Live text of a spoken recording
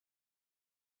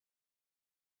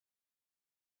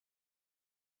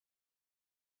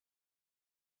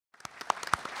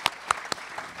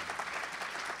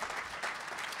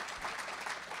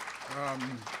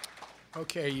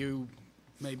Okay, you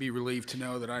may be relieved to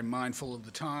know that I'm mindful of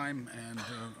the time, and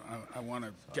I want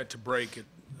to get to break at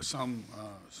something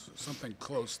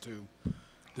close to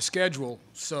the schedule.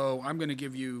 So I'm going to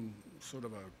give you sort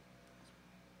of a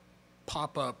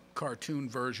pop-up cartoon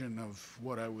version of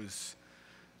what I was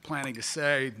planning to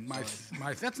say.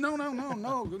 That's no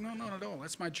at all.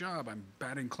 That's my job. I'm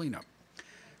batting cleanup.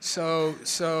 So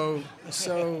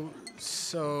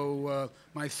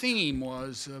my theme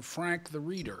was Frank the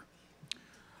Reader,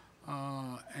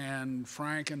 and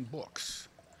Frank and books,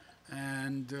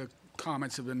 and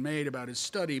comments have been made about his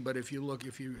study. But if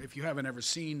you haven't ever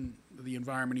seen the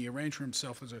environment he arranged for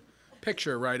himself, there's a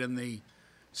picture right in the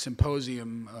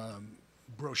Symposium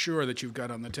brochure that you've got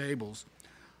on the tables,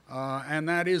 and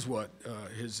that is what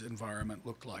his environment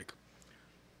looked like.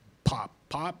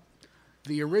 Pop.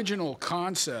 The original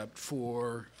concept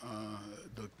for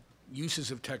the uses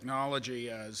of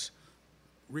technology as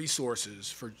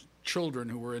resources for children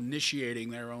who were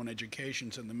initiating their own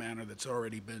educations in the manner that's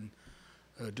already been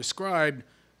described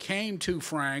came to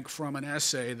Frank from an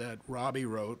essay that Robbie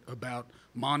wrote about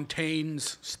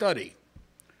Montaigne's study.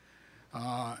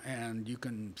 And you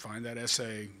can find that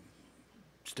essay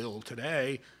still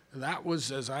today. That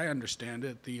was, as I understand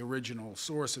it, the original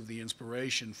source of the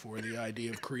inspiration for the idea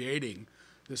of creating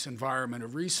this environment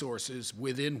of resources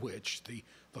within which the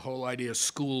whole idea of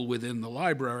school within the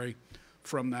library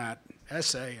from that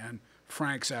essay, and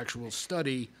Frank's actual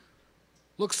study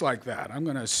looks like that. I'm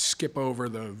going to skip over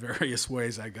the various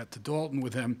ways I got to Dalton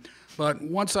with him, but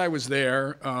once I was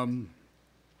there,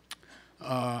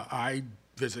 I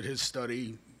visit his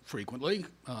study frequently,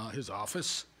 his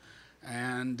office,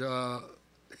 and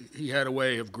he had a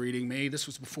way of greeting me. This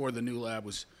was before the new lab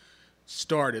was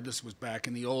started. This was back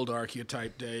in the old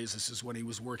archetype days. This is when he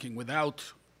was working without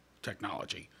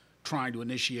technology, trying to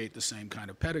initiate the same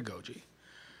kind of pedagogy.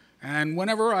 And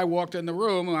whenever I walked in the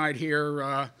room, I'd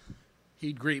hear,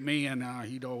 he'd greet me, and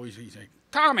he'd say,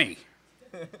 "Tommy,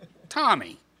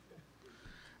 Tommy."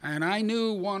 And I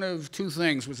knew one of two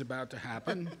things was about to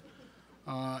happen.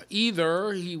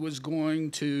 Either he was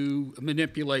going to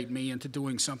manipulate me into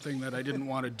doing something that I didn't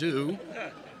want to do,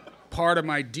 part of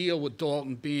my deal with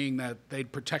Dalton being that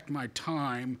they'd protect my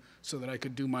time so that I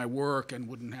could do my work and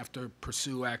wouldn't have to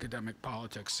pursue academic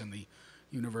politics in the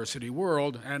university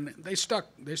world, and they stuck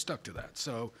to that.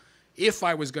 So if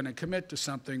I was going to commit to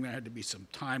something, there had to be some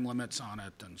time limits on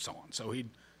it and so on. So he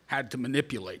had to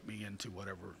manipulate me into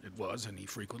whatever it was, and he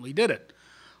frequently did it.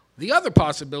 The other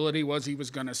possibility was he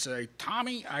was going to say,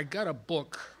 "Tommy, I got a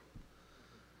book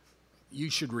you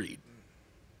should read."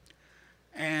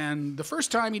 And the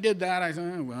first time he did that, I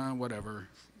thought, well, whatever.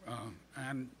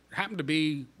 And it happened to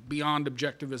be beyond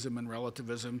objectivism and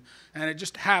relativism. And it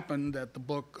just happened that the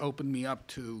book opened me up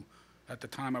to, at the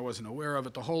time I wasn't aware of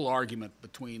it, the whole argument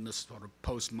between this sort of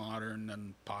postmodern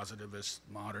and positivist,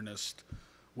 modernist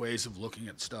ways of looking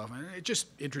at stuff. And it just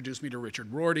introduced me to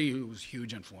Richard Rorty, who was a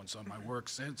huge influence on my work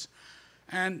since.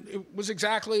 And it was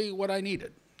exactly what I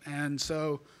needed. And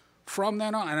so from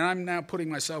then on, and I'm now putting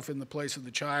myself in the place of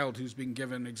the child who's being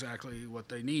given exactly what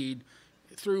they need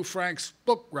through Frank's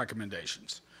book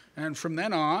recommendations. And from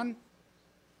then on,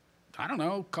 I don't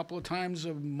know, a couple of times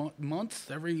a month,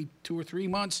 every 2 or 3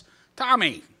 months,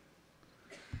 "Tommy."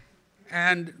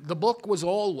 And the book was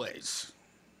always,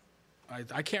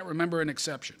 I can't remember an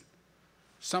exception,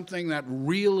 something that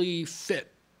really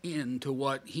fit into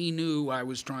what he knew I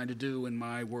was trying to do in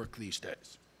my work these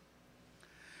days.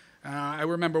 I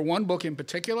remember one book in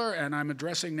particular, and I'm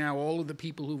addressing now all of the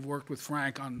people who've worked with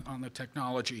Frank on the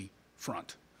technology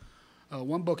front.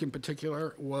 One book in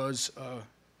particular was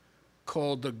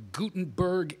called The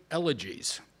Gutenberg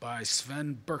Elegies by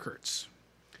Sven Berkertz.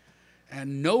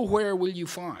 And nowhere will you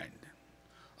find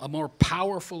a more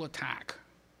powerful attack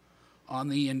on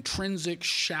the intrinsic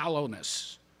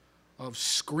shallowness of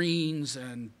screens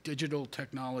and digital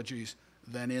technologies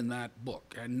than in that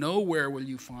book. And nowhere will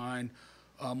you find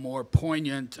a more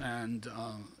poignant and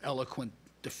eloquent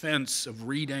defense of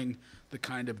reading the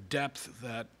kind of depth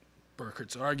that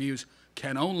Berkertz argues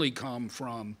can only come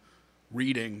from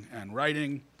reading and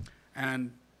writing.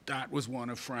 And that was one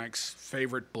of Frank's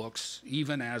favorite books,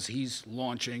 even as he's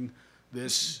launching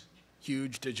this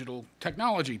huge digital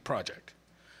technology project.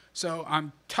 So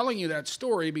I'm telling you that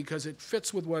story because it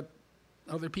fits with what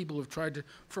other people have tried to.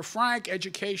 For Frank,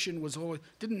 education was always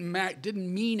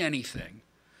didn't mean anything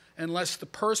unless the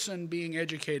person being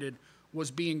educated was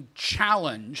being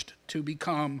challenged to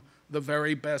become the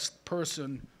very best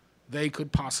person they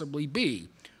could possibly be.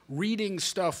 Reading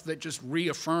stuff that just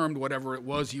reaffirmed whatever it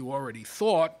was you already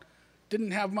thought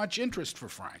didn't have much interest for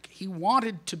Frank. He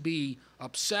wanted to be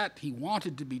upset. He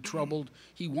wanted to be troubled.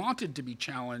 He wanted to be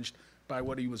challenged by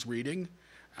what he was reading.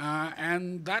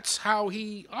 And that's how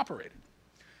he operated.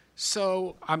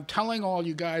 So I'm telling all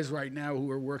you guys right now who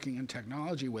are working in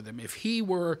technology with him, if he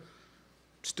were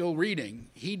still reading,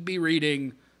 he'd be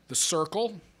reading The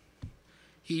Circle.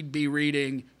 He'd be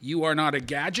reading You Are Not a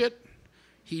Gadget.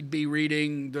 He'd be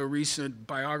reading the recent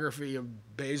biography of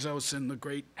Bezos and the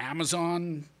great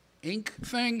Amazon Inc.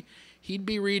 thing. He'd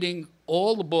be reading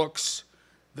all the books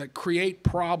that create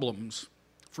problems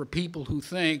for people who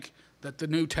think that the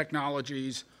new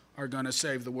technologies are going to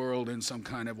save the world in some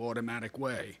kind of automatic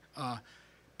way.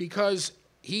 Because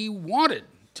he wanted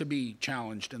to be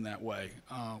challenged in that way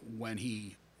when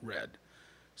he read.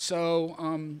 So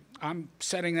I'm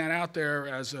setting that out there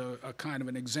as a kind of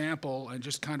an example and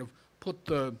just kind of put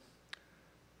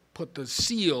the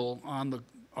seal on the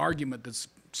argument that's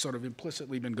sort of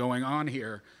implicitly been going on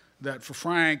here, that for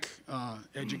Frank,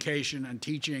 education and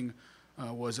teaching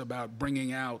was about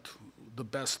bringing out the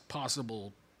best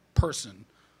possible person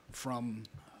from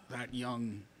that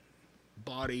young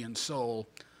body and soul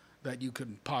that you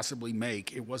could possibly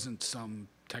make. It wasn't some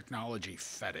technology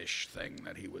fetish thing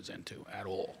that he was into at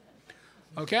all.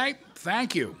 Okay?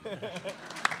 Thank you.